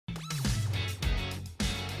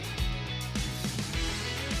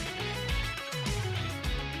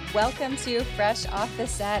Welcome to Fresh Off the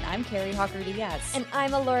Set. I'm Carrie Hawker-Diaz. And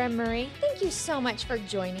I'm Alora Murray. Thank you so much for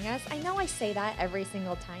joining us. I know I say that every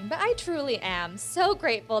single time, but I truly am so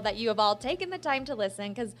grateful that you have all taken the time to listen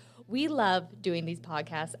because we love doing these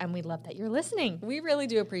podcasts and we love that you're listening. We really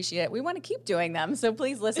do appreciate it. We want to keep doing them, so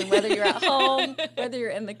please listen, whether you're at home, whether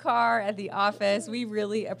you're in the car, at the office. We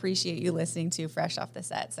really appreciate you listening to Fresh Off the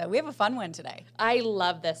Set. So we have a fun one today. I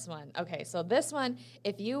love this one. Okay, so this one,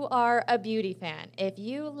 if you are a beauty fan, if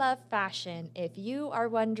you love fashion, if you are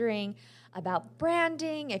wondering about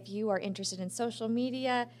branding, if you are interested in social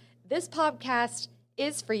media, this podcast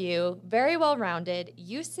is for you. Very well-rounded.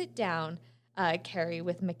 You sit down, Carrie,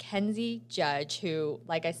 with Mackenzie Judge, who,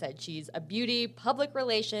 like I said, she's a beauty, public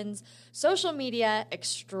relations, social media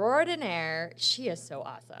extraordinaire. She is so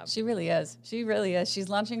awesome. She really is. She really is. She's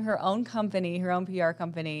launching her own company, her own PR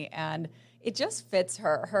company, and it just fits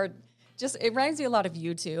her. It reminds me a lot of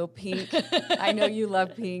you too, Pink. I know you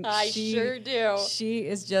love Pink. I sure do.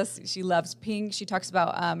 She loves Pink. She talks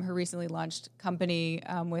about her recently launched company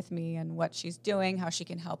with me and what she's doing, how she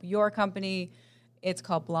can help your company. It's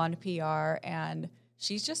called Blonde PR, and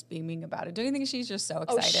she's just beaming about it. Don't you think she's just so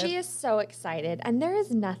excited? Oh, she is so excited. And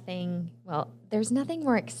there's nothing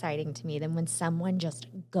more exciting to me than when someone just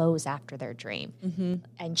goes after their dream. Mm-hmm.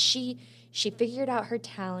 And she figured out her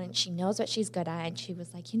talent. She knows what she's good at. And she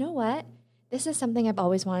was like, you know what? This is something I've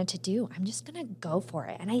always wanted to do. I'm just going to go for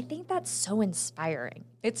it. And I think that's so inspiring.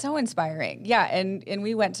 It's so inspiring. Yeah, and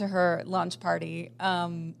we went to her launch party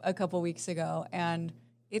a couple weeks ago, and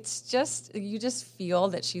it's just, you just feel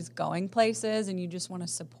that she's going places and you just want to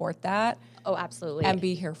support that. Oh, absolutely. And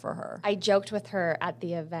be here for her. I joked with her at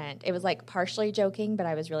the event. It was like partially joking, but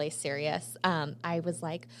I was really serious. I was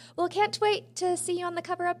like, well, can't wait to see you on the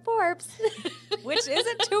cover of Forbes. Which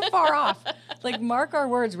isn't too far off. Like, mark our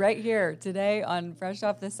words right here today on Fresh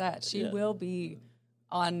Off the Set. She will be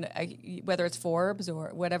on, whether it's Forbes or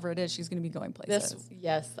whatever it is, she's going to be going places.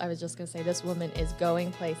 I was just going to say, this woman is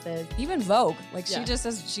going places. Even Vogue. Like, she just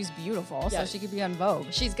says she's beautiful, so she could be on Vogue.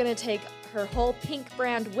 She's going to take her whole pink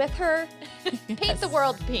brand with her. Paint the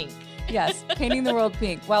world pink. Yes, painting the world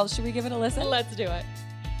pink. Well, should we give it a listen? Let's do it.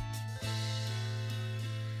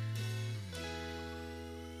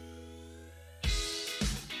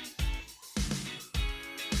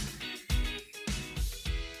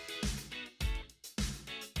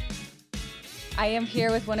 I am here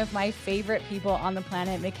with one of my favorite people on the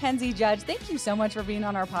planet, Mackenzie Judge. Thank you so much for being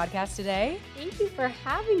on our podcast today. Thank you for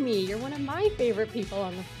having me. You're one of my favorite people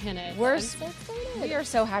on the planet. We're so excited. We are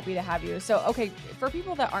so happy to have you. So, okay, for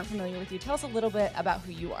people that aren't familiar with you, tell us a little bit about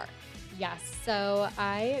who you are. Yes. So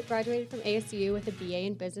I graduated from ASU with a BA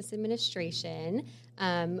in Business Administration.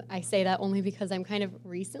 I say that only because I'm kind of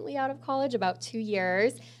recently out of college, about 2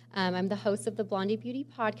 years. I'm the host of the Blondie Beauty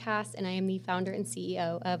podcast, and I am the founder and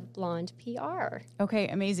CEO of Blonde PR. Okay,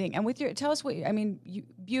 amazing. And tell us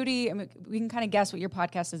beauty, we can kind of guess what your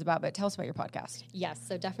podcast is about, but tell us about your podcast. Yes,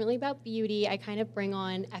 so definitely about beauty. I kind of bring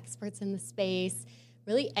on experts in the space,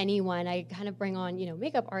 really anyone. I kind of bring on,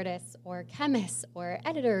 makeup artists or chemists or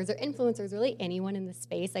editors or influencers, really anyone in the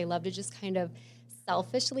space. I love to just kind of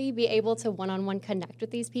selfishly be able to one-on-one connect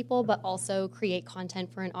with these people, but also create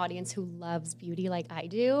content for an audience who loves beauty like I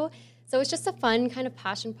do. So it's just a fun kind of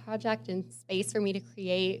passion project and space for me to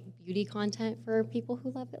create beauty content for people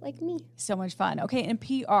who love it like me. So much fun. Okay, and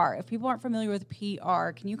PR. If people aren't familiar with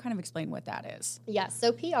PR, can you kind of explain what that is? Yes,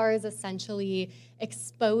 so PR is essentially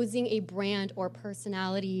exposing a brand or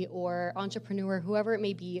personality or entrepreneur, whoever it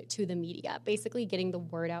may be, to the media, basically getting the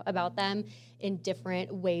word out about them in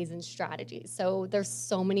different ways and strategies. So there's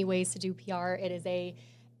so many ways to do PR. It is a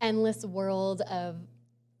endless world of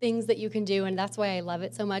things that you can do, and that's why I love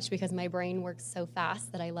it so much, because my brain works so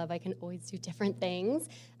fast that I can always do different things,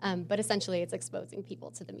 but essentially it's exposing people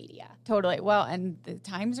to the media. Totally. Well, and the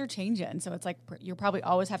times are changing, so it's like you're probably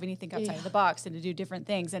always having to think outside of the box and to do different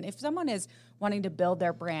things. And if someone is wanting to build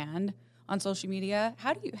their brand on social media,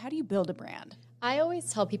 how do you build a brand? I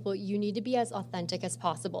always tell people you need to be as authentic as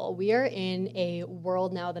possible. We are in a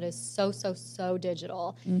world now that is so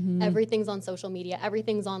digital. Mm-hmm. Everything's on social media.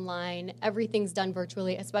 Everything's online. Everything's done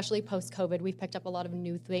virtually, especially post-COVID. We've picked up a lot of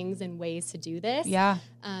new things and ways to do this. Yeah.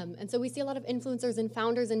 And so we see a lot of influencers and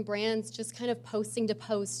founders and brands just kind of posting to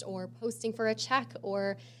post or posting for a check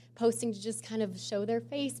or posting to just kind of show their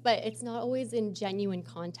face, but it's not always in genuine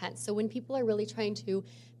content. So when people are really trying to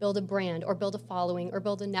build a brand or build a following or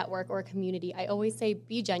build a network or a community, I always say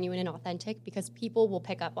be genuine and authentic, because people will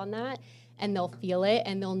pick up on that and they'll feel it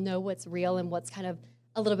and they'll know what's real and what's kind of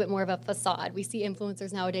a little bit more of a facade. We see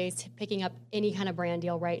influencers nowadays picking up any kind of brand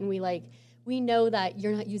deal, right? And we know that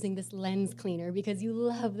you're not using this lens cleaner because you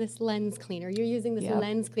love this lens cleaner. You're using this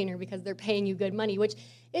lens cleaner because they're paying you good money, which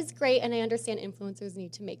is great. And I understand influencers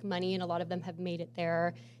need to make money, and a lot of them have made it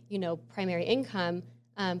their, primary income.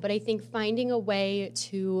 But I think finding a way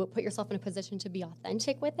to put yourself in a position to be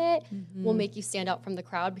authentic with it will make you stand out from the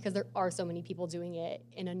crowd, because there are so many people doing it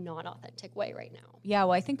in a non-authentic way right now. Yeah,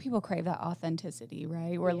 well, I think people crave that authenticity,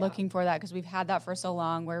 right? We're looking for that because we've had that for so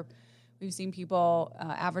long, where we've seen people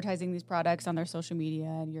advertising these products on their social media,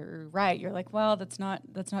 and you're right. You're like, well, that's not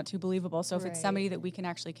too believable. So if it's somebody that we can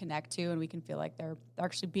actually connect to and we can feel like they're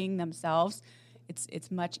actually being themselves,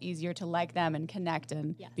 it's much easier to like them and connect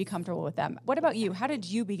and be comfortable with them. What about you? How did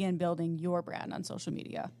you begin building your brand on social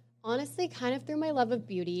media? Honestly, kind of through my love of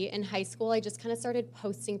beauty. In high school, I just kind of started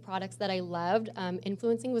posting products that I loved.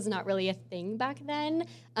 Influencing was not really a thing back then,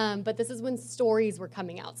 but this is when stories were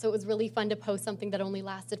coming out. So it was really fun to post something that only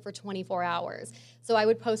lasted for 24 hours. So I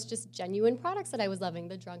would post just genuine products that I was loving,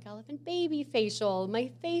 the Drunk Elephant Baby Facial,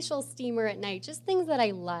 my facial steamer at night, just things that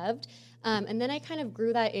I loved. And then I kind of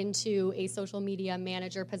grew that into a social media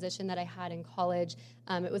manager position that I had in college.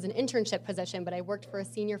 It was an internship position, but I worked for a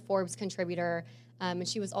senior Forbes contributor, and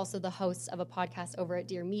she was also the host of a podcast over at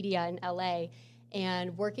Dear Media in LA.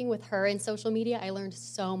 And working with her in social media, I learned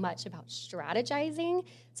so much about strategizing.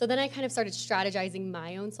 So then I kind of started strategizing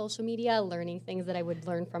my own social media, learning things that I would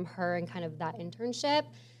learn from her and kind of that internship.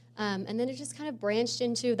 And then it just kind of branched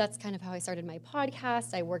into, that's kind of how I started my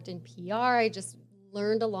podcast. I worked in PR. I just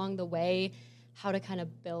learned along the way how to kind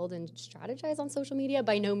of build and strategize on social media.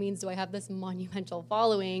 By no means do I have this monumental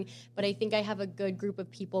following, but I think I have a good group of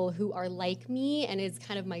people who are like me and is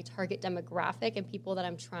kind of my target demographic and people that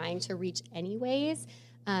I'm trying to reach anyways.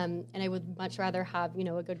 And I would much rather have,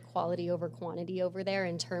 a good quality over quantity over there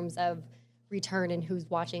in terms of return and who's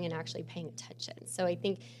watching and actually paying attention. So I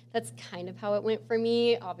think that's kind of how it went for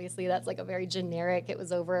me. Obviously, that's like a very generic, it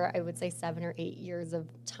was over, I would say 7 or 8 years of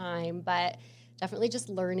time, but definitely just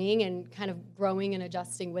learning and kind of growing and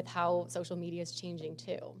adjusting with how social media is changing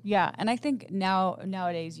too. Yeah, and I think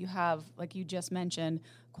nowadays you have, like you just mentioned,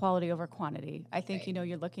 quality over quantity. I think,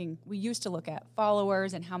 we used to look at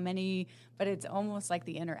followers and how many, but it's almost like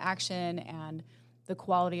the interaction and the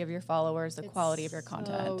quality of your followers, the quality of your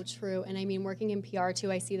content. So true. And I mean, working in PR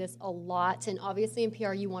too, I see this a lot. And obviously in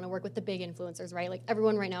PR, you want to work with the big influencers, right? Like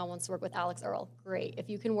everyone right now wants to work with Alex Earle. Great. If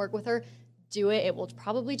you can work with her, do it. It will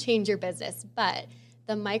probably change your business. But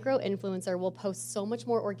the micro influencer will post so much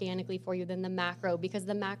more organically for you than the macro, because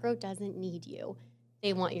the macro doesn't need you.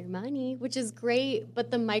 They want your money, which is great,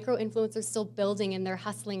 but the micro influencer is still building and they're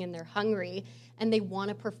hustling and they're hungry and they want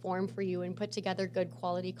to perform for you and put together good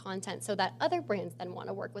quality content so that other brands then want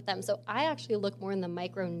to work with them. So I actually look more in the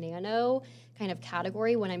micro nano kind of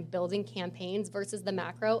category when I'm building campaigns versus the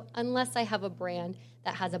macro, unless I have a brand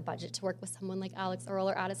that has a budget to work with someone like Alex Earle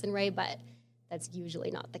or Addison Rae, but that's usually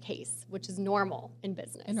not the case, which is normal in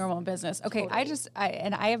business. Okay, totally.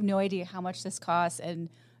 I have no idea how much this costs,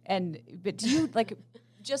 but do you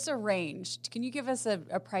just a range? Can you give us a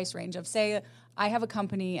price range of, say, I have a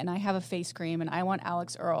company and I have a face cream and I want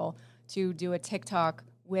Alex Earle to do a TikTok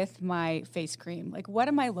with my face cream. Like, what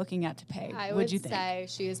am I looking at to pay? I would say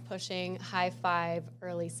she is pushing high 5,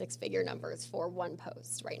 early 6-figure numbers for one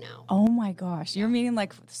post right now. Oh my gosh, you're meaning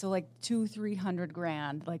like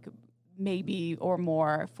 $200,000-300,000, like maybe or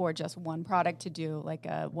more for just one product to do like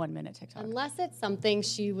a 1-minute TikTok. Unless it's something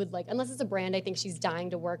she would like, unless it's a brand I think she's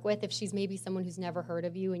dying to work with. If she's maybe someone who's never heard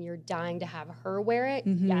of you and you're dying to have her wear it,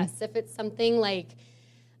 yes. If it's something like,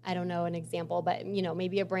 I don't know an example, but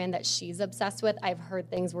maybe a brand that she's obsessed with, I've heard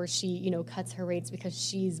things where she, cuts her rates because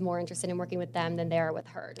she's more interested in working with them than they are with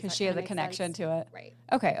her. Because she has a connection to it. Right.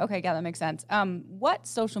 Okay, yeah, that makes sense. What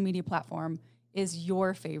social media platform is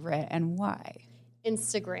your favorite and why?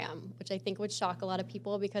 Instagram, which I think would shock a lot of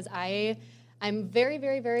people because I'm very,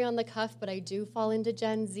 very, very on the cuff, but I do fall into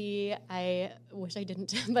Gen Z. I wish I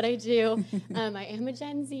didn't, but I do. I am a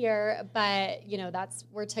Gen Zer, but that's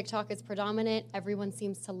where TikTok is predominant. Everyone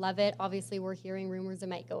seems to love it. Obviously, we're hearing rumors it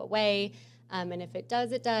might go away. And if it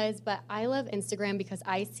does, it does. But I love Instagram because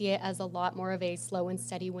I see it as a lot more of a slow and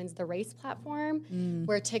steady wins the race platform,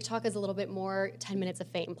 where TikTok is a little bit more 10 minutes of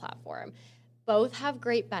fame platform. Both have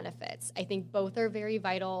great benefits. I think both are very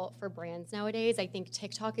vital for brands nowadays. I think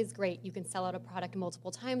TikTok is great. You can sell out a product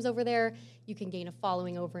multiple times over there. You can gain a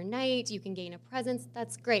following overnight. You can gain a presence.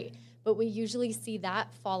 That's great. But we usually see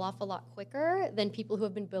that fall off a lot quicker than people who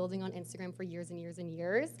have been building on Instagram for years and years and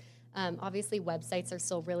years. Obviously, websites are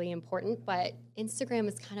still really important, but Instagram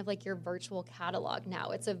is kind of like your virtual catalog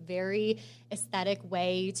now. It's a very aesthetic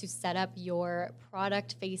way to set up your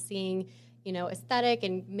product-facing aesthetic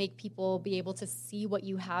and make people be able to see what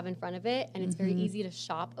you have in front of it. And it's very easy to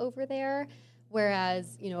shop over there.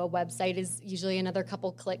 Whereas, a website is usually another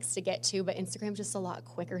couple clicks to get to, but Instagram's just a lot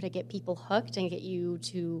quicker to get people hooked and get you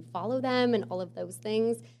to follow them and all of those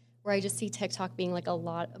things. Where I just see TikTok being like a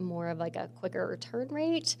lot more of like a quicker return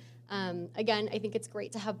rate. Again, I think it's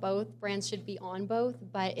great to have both. Brands should be on both,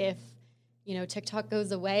 but if TikTok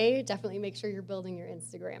goes away, definitely make sure you're building your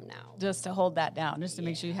Instagram now. Just to hold that down, just to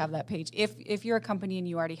make sure you have that page. If you're a company and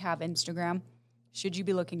you already have Instagram, should you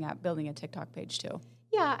be looking at building a TikTok page too?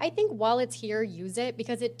 Yeah, I think while it's here, use it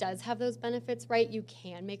because it does have those benefits, right? You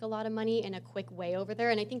can make a lot of money in a quick way over there,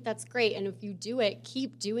 and I think that's great. And if you do it,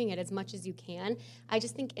 keep doing it as much as you can. I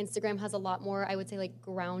just think Instagram has a lot more, I would say, like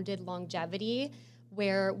grounded longevity,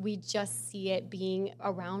 where we just see it being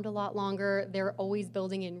around a lot longer. They're always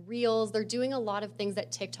building in Reels. They're doing a lot of things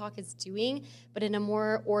that TikTok is doing, but in a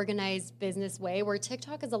more organized business way, where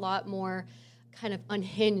TikTok is a lot more kind of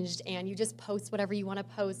unhinged and you just post whatever you want to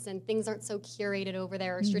post and things aren't so curated over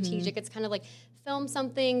there or strategic. It's kind of like film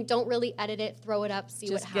something, don't really edit it, throw it up, see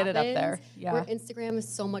just what get happens. It up there. Yeah. Where Instagram is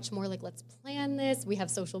so much more like, let's plan this. We have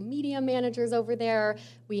social media managers over there.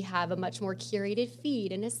 We have a much more curated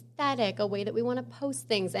feed, an aesthetic, a way that we want to post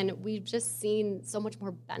things. And we've just seen so much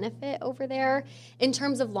more benefit over there. In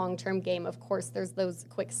terms of long-term game, of course, there's those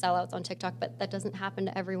quick sellouts on TikTok, but that doesn't happen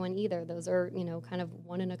to everyone either. Those are, kind of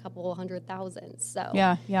one in a couple 100,000. So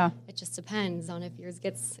yeah, it just depends on if yours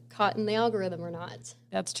gets caught in the algorithm or not.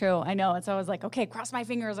 That's true. I know. It's always like, okay, cross my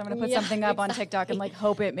fingers. I'm going to put something up on TikTok and like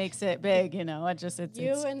hope it makes it big. It's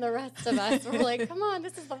and the rest of us. We're like, come on,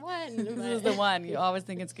 this is the one. This is the one. You always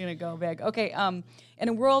think it's going to go big. Okay. In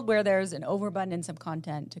a world where there's an overabundance of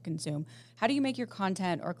content to consume, how do you make your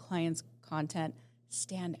content or clients' content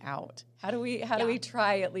stand out? How do we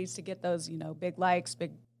try at least to get those, big likes,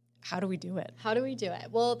 how do we do it?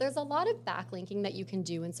 Well, there's a lot of backlinking that you can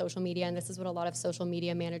do in social media, and this is what a lot of social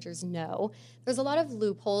media managers know. There's a lot of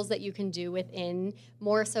loopholes that you can do within,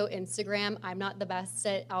 more so Instagram. I'm not the best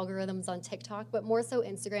at algorithms on TikTok, but more so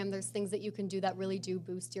Instagram, there's things that you can do that really do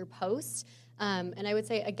boost your posts. And I would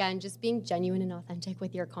say, again, just being genuine and authentic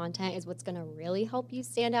with your content is what's going to really help you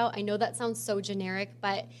stand out. I know that sounds so generic,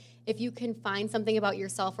 but if you can find something about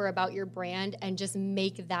yourself or about your brand and just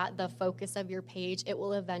make that the focus of your page, it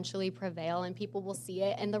will eventually prevail and people will see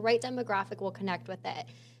it and the right demographic will connect with it.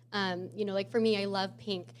 Like for me, I love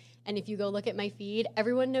pink. And if you go look at my feed,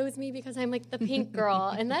 everyone knows me because I'm like the pink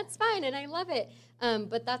girl and that's fine and I love it.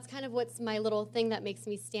 But that's kind of what's my little thing that makes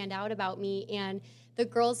me stand out about me. And the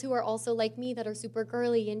girls who are also like me that are super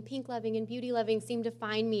girly and pink loving and beauty loving seem to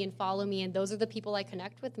find me and follow me. And those are the people I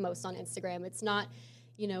connect with most on Instagram. It's not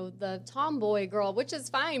the tomboy girl, which is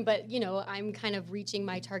fine, but, I'm kind of reaching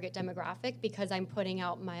my target demographic because I'm putting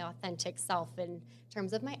out my authentic self in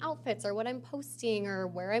terms of my outfits or what I'm posting or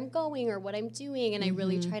where I'm going or what I'm doing. And I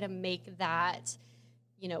really try to make that,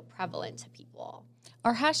 prevalent to people.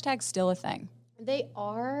 Are hashtags still a thing? They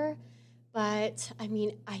are, but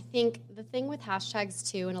I think the thing with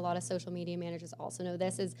hashtags too, and a lot of social media managers also know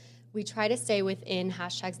this, is we try to stay within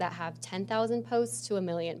hashtags that have 10,000 posts to 1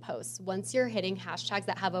 million posts. Once you're hitting hashtags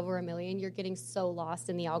that have over 1 million, you're getting so lost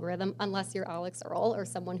in the algorithm, unless you're Alex Earl or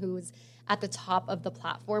someone who's at the top of the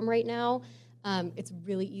platform right now. It's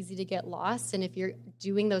really easy to get lost. And if you're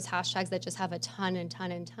doing those hashtags that just have a ton and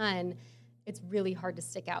ton and ton, it's really hard to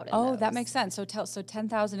stick out in those. That makes sense. So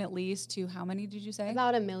 10,000 at least to how many did you say?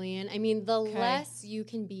 About 1 million. The less you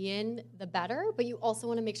can be in, the better, but you also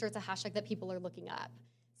want to make sure it's a hashtag that people are looking up.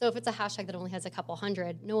 So if it's a hashtag that only has a couple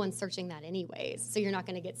hundred, no one's searching that anyways, so you're not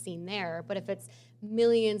going to get seen there. But if it's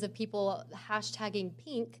millions of people hashtagging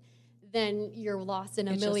pink, then you're lost in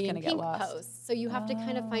a million pink posts. So you have to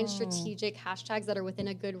kind of find strategic hashtags that are within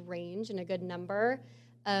a good range and a good number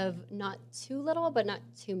of not too little, but not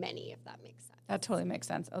too many, if that makes sense. That totally makes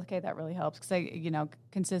sense. Okay, that really helps because I,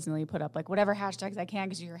 consistently put up like whatever hashtags I can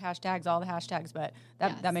because you hear hashtags, all the hashtags, but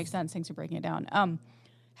that makes sense. Thanks for breaking it down.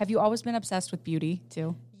 Have you always been obsessed with beauty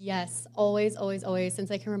too? Yes, always, always, always. Since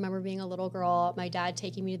I can remember being a little girl, my dad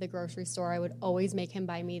taking me to the grocery store, I would always make him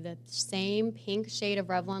buy me the same pink shade of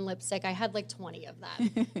Revlon lipstick. I had like 20 of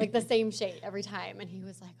them, like the same shade every time. And he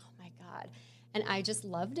was like, oh my God. And I just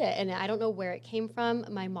loved it. And I don't know where it came from.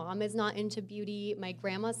 My mom is not into beauty. My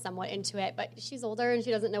grandma's somewhat into it, but she's older and she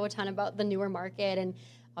doesn't know a ton about the newer market. And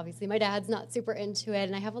obviously my dad's not super into it.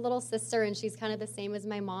 And I have a little sister and she's kind of the same as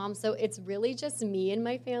my mom. So it's really just me and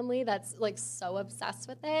my family that's like so obsessed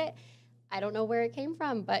with it. I don't know where it came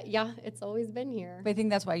from, but yeah, it's always been here. But I think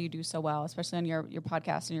that's why you do so well, especially on your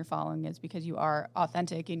podcast and your following, is because you are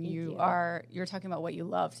authentic and you're talking about what you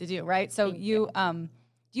love to do, right? So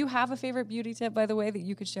Do you have a favorite beauty tip, by the way, that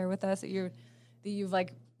you could share with us that you've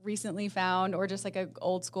like recently found, or just like a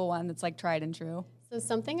old school one that's like tried and true? So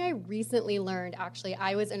something I recently learned, actually,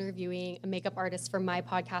 I was interviewing a makeup artist for my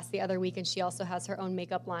podcast the other week, and she also has her own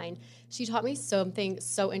makeup line. She taught me something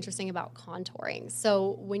so interesting about contouring.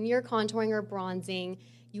 So when you're contouring or bronzing,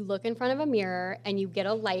 you look in front of a mirror and you get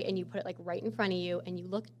a light and you put it like right in front of you and you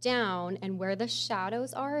look down, and where the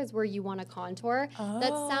shadows are is where you want to contour. Oh.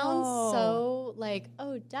 That sounds so like,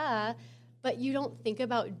 oh, duh. But you don't think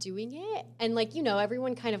about doing it. And like, you know,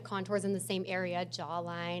 everyone kind of contours in the same area,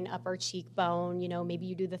 jawline, upper cheekbone, you know, maybe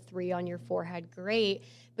you do the 3 on your forehead, great.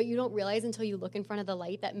 But you don't realize until you look in front of the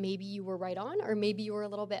light that maybe you were right on, or maybe you were a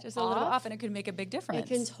little bit Just a little off, and it could make a big difference.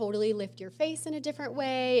 It can totally lift your face in a different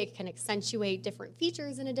way. It can accentuate different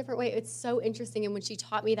features in a different way. It's so interesting. And when she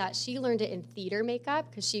taught me that, she learned it in theater makeup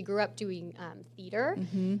because she grew up doing theater.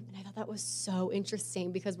 And I thought that was so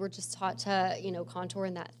interesting because we're just taught to, you know, contour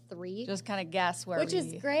in that 3. Just kind of guess where Which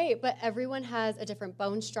is great, but everyone has a different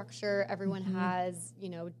bone structure. Everyone has, you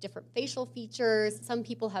know, different facial features. Some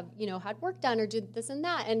people have, you know, had work done or did this and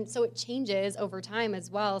that. And so it changes over time as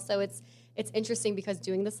well. So it's interesting because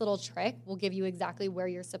doing this little trick will give you exactly where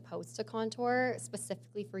you're supposed to contour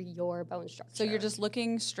specifically for your bone structure. So you're just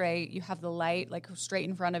looking straight. You have the light like straight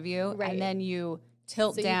in front of you, Right. and then you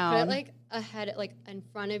tilt so down. you put it like ahead, like in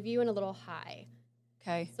front of you and a little high.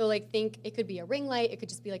 Okay. So like think it could be a ring light. It could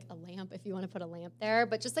just be like a lamp if you want to put a lamp there,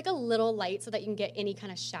 but just like a little light so that you can get any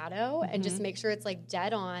kind of shadow and just make sure it's like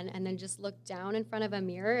dead on, and then just look down in front of a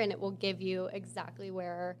mirror and it will give you exactly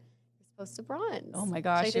where you're supposed to bronze. Oh my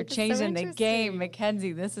gosh, you're So changing the game, interesting.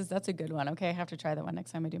 Mackenzie. That's a good one. Okay, I have to try that one next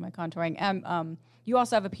time I do my contouring. You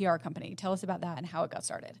also have a PR company. Tell us about that and how it got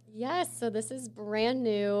started. Yes, so this is brand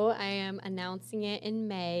new. I am announcing it in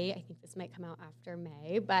May. I think this might come out after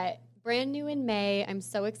May, but brand new in May. I'm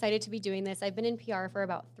so excited to be doing this. I've been in PR for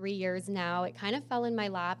about 3 years now. It kind of fell in my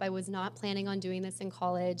lap. I was not planning on doing this in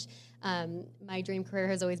college. My dream career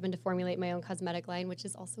has always been to formulate my own cosmetic line, which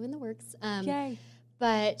is also in the works. Yay.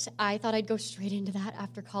 But I thought I'd go straight into that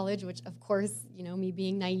after college, which, of course, you know, me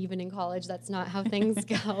being naive and in college, that's not how things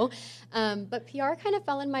go. But PR kind of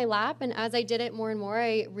fell in my lap. And as I did it more and more,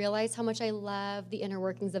 I realized how much I love the inner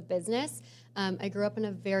workings of business. I grew up in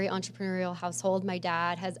a very entrepreneurial household. My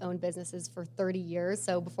dad has owned businesses for 30 years.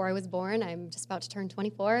 So before I was born, I'm just about to turn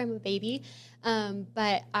 24. I'm a baby.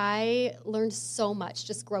 But I learned so much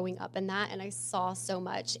just growing up in that, and I saw so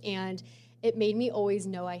much. And it made me always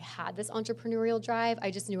know I had this entrepreneurial drive. I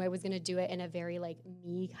just knew I was going to do it in a very like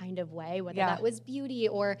me kind of way, whether that was beauty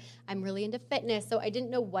or I'm really into fitness. So I didn't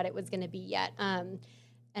know what it was going to be yet. And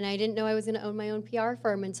I didn't know I was going to own my own PR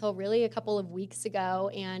firm until really a couple of weeks ago.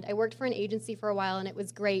 And I worked for an agency for a while, and it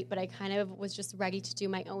was great, but I kind of was just ready to do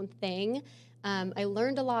my own thing. I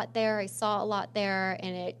learned a lot there. I saw a lot there,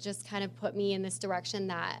 and it just kind of put me in this direction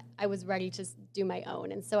that I was ready to do my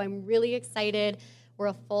own. And so I'm really excited. We're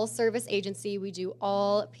a full-service agency. We do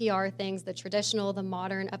all PR things, the traditional, the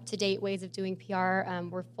modern, up-to-date ways of doing PR.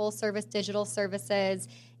 We're full-service digital services,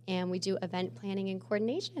 and we do event planning and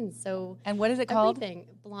coordination. So, and what is it called? Everything.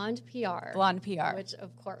 Blonde PR. Blonde PR. Which,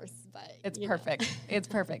 of course, but it's perfect. It's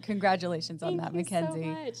perfect. Congratulations on that, Mackenzie. Thank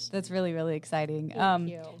you so much. That's really, really exciting. Thank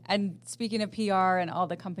you. And speaking of PR and all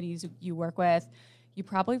the companies you work with, you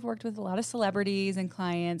probably have worked with a lot of celebrities and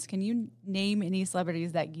clients. Can you name any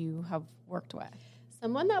celebrities that you have worked with?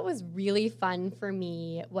 Someone that was really fun for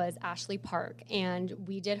me was Ashley Park, and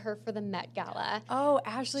we did her for the Met Gala. Oh,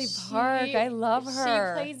 Ashley Park. I love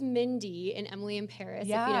her. She plays Mindy in Emily in Paris, if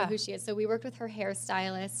you know who she is. So we worked with her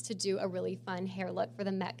hairstylist to do a really fun hair look for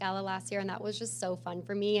the Met Gala last year, and that was just so fun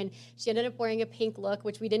for me. And she ended up wearing a pink look,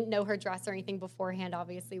 which we didn't know her dress or anything beforehand.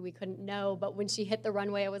 Obviously, we couldn't know. But when she hit the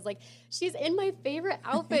runway, I was like, she's in my favorite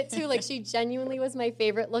outfit, too. Like, she genuinely was my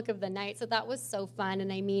favorite look of the night. So that was so fun.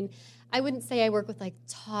 And I mean, I wouldn't say I work with like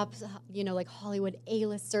top, you know, like Hollywood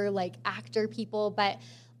A-lister, like actor people, but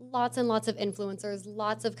lots and lots of influencers,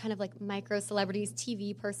 lots of kind of like micro celebrities,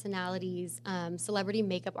 TV personalities, celebrity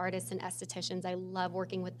makeup artists and estheticians. I love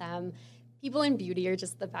working with them. People in beauty are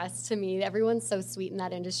just the best to me. Everyone's so sweet in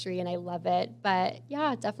that industry, and I love it. But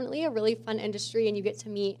yeah, definitely a really fun industry, and you get to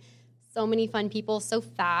meet so many fun people so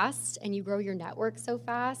fast, and you grow your network so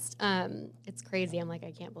fast. It's crazy. I'm like,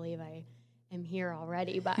 I can't believe I am here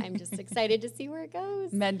already, but I'm just excited to see where it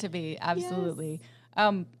goes. Meant to be, absolutely.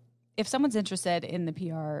 Yes. If someone's interested in the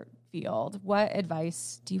PR field, what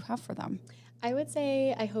advice do you have for them? I would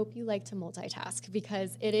say I hope you like to multitask,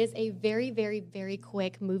 because it is a very, very, very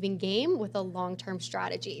quick moving game with a long-term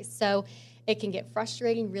strategy. So It can get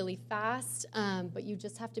frustrating really fast, but you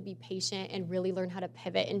just have to be patient and really learn how to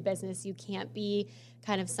pivot in business. You can't be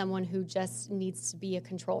kind of someone who just needs to be a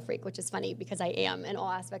control freak, which is funny because I am in all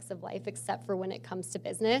aspects of life except for when it comes to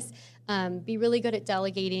business. Be really good at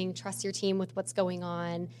delegating, trust your team with what's going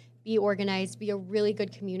on, be organized, be a really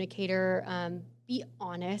good communicator, be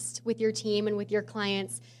honest with your team and with your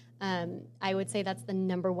clients. I would say that's the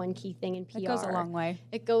number one key thing in PR. It goes a long way.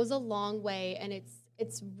 It goes a long way, and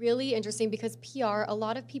it's really interesting because PR, a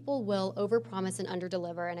lot of people will overpromise and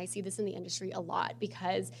underdeliver, and I see this in the industry a lot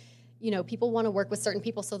because people want to work with certain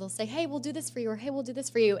people, so they'll say, hey, we'll do this for you, or hey, we'll do this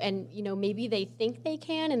for you. And, maybe they think they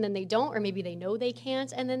can and then they don't, or maybe they know they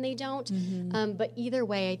can't and then they don't. Mm-hmm. But either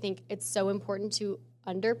way, I think it's so important to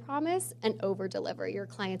under-promise and over-deliver. Your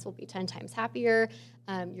clients will be 10 times happier.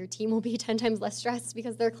 Your team will be 10 times less stressed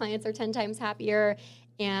because their clients are 10 times happier.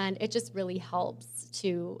 And it just really helps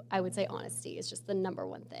to, I would say honesty is just the number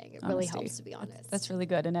one thing. It really helps to be honest. That's really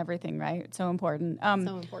good in everything, right? It's so important. So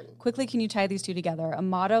important. Quickly, can you tie these two together? A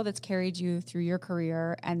motto that's carried you through your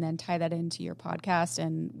career and then tie that into your podcast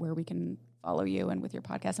and where we can follow you and with your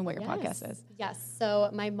podcast and what your podcast is. Yes.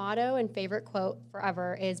 So my motto and favorite quote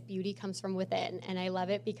forever is beauty comes from within. And I love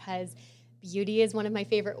it because beauty is one of my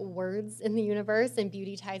favorite words in the universe, and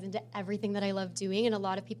beauty ties into everything that I love doing. And a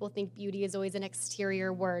lot of people think beauty is always an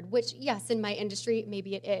exterior word, which, yes, in my industry,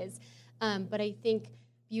 maybe it is. But I think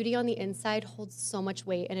beauty on the inside holds so much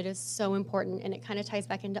weight, and it is so important. And it kind of ties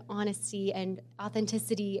back into honesty and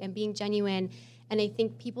authenticity and being genuine. And I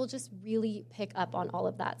think people just really pick up on all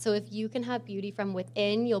of that. So if you can have beauty from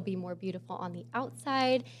within, you'll be more beautiful on the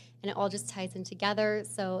outside. And it all just ties in together.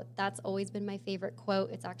 So that's always been my favorite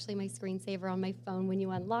quote. It's actually my screensaver on my phone when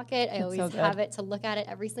you unlock it. I always have it to look at it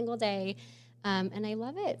every single day. And I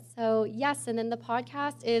love it. So yes, and then the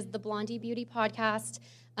podcast is the Blondie Beauty Podcast.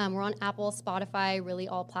 We're on Apple, Spotify, really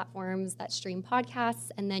all platforms that stream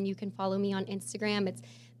podcasts. And then you can follow me on Instagram. It's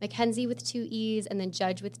Mackenzie with 2 E's and then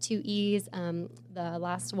Judge with 2 E's. The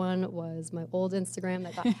last one was my old Instagram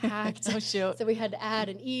that got hacked. Oh, shoot. So we had to add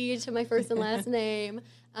an E to my first and last name.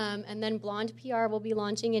 And then Blonde PR will be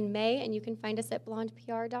launching in May, and you can find us at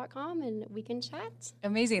blondepr.com, and we can chat.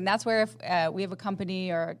 Amazing. That's where if we have a company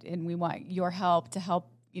and we want your help to help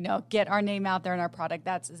get our name out there and our product,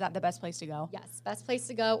 is that the best place to go? Yes, best place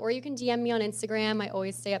to go. Or you can DM me on Instagram. I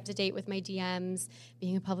always stay up to date with my DMs.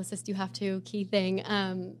 Being a publicist, you have to, key thing.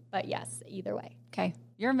 But yes, either way. Okay.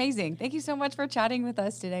 You're amazing. Thank you so much for chatting with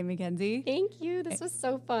us today, Mackenzie. Thank you. This was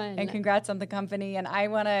so fun. And congrats on the company. And I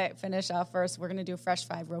want to finish off first. We're going to do a Fresh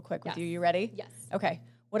 5 real quick with you. You ready? Yes. Okay.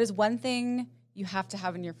 What is one thing you have to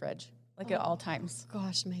have in your fridge, at all times?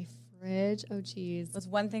 Gosh, my fridge. Oh, geez. What's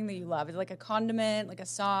one thing that you love? Is it like a condiment, like a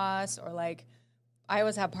sauce, or I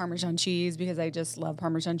always have Parmesan cheese because I just love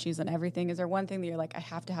Parmesan cheese on everything. Is there one thing that you're like, I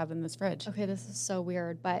have to have in this fridge? Okay, this is so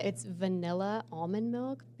weird, but it's vanilla almond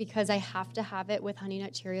milk because I have to have it with Honey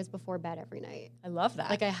Nut Cheerios before bed every night. I love that.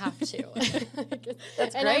 I have to.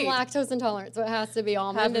 That's and great. I'm lactose intolerant, so it has to be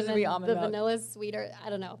almond. Has to be almond the milk. vanilla's sweeter. I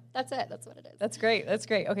don't know. That's it. That's what it is. That's great. That's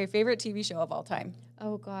great. Okay, favorite TV show of all time?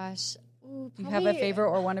 Oh, gosh. Ooh, Do you have a favorite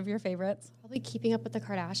or one of your favorites? Probably Keeping Up with the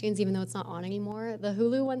Kardashians, even though it's not on anymore. The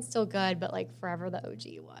Hulu one's still good, but forever the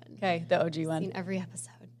OG one. Okay, the OG one. Seen every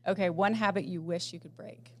episode. Okay, one habit you wish you could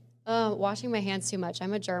break. Washing my hands too much.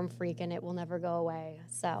 I'm a germ freak, and it will never go away.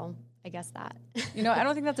 So I guess that. I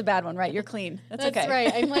don't think that's a bad one, right? You're clean. That's okay. That's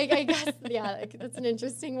right. I'm I guess, yeah, that's an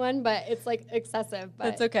interesting one, but it's excessive. But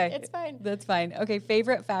that's okay. It's fine. That's fine. Okay,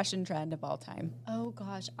 favorite fashion trend of all time? Oh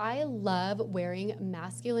gosh, I love wearing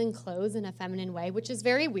masculine clothes in a feminine way, which is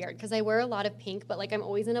very weird because I wear a lot of pink, but I'm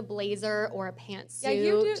always in a blazer or a pantsuit. Yeah,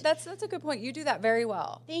 you do. That's a good point. You do that very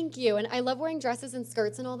well. Thank you. And I love wearing dresses and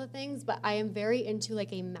skirts and all the things, but I am very into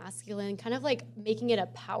a masculine, kind of making it a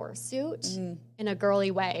power suit in a girly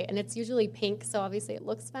way. And it's usually pink, so obviously it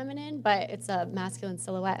looks feminine, but it's a masculine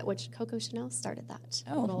silhouette, which Coco Chanel started that.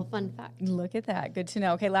 Oh. Little fun fact. Look at that. Good to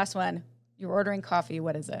know. Okay, last one. You're ordering coffee.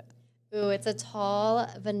 What is it? Ooh, it's a tall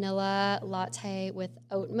vanilla latte with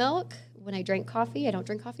oat milk. When I drink coffee, I don't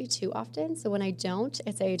drink coffee too often, so when I don't,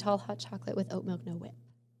 it's a tall hot chocolate with oat milk, no whip.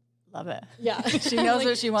 Love it. Yeah. She knows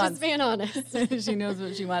what she wants. Just being honest. She knows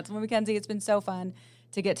what she wants. Well, Mackenzie, it's been so fun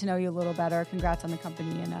to get to know you a little better. Congrats on the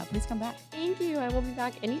company, and please come back. Thank you. I will be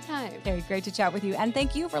back anytime. Okay, great to chat with you. And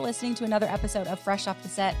thank you for listening to another episode of Fresh Off the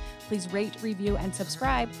Set. Please rate, review, and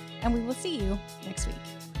subscribe, and we will see you next week.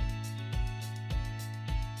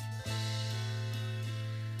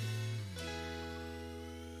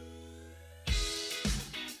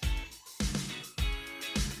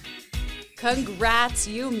 Congrats,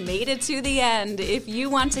 you made it to the end. If you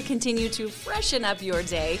want to continue to freshen up your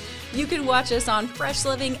day, you can watch us on Fresh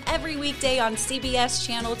Living every weekday on CBS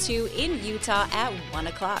Channel 2 in Utah at 1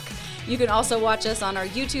 o'clock. You can also watch us on our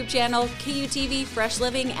YouTube channel, KUTV Fresh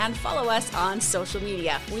Living, and follow us on social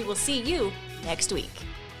media. We will see you next week.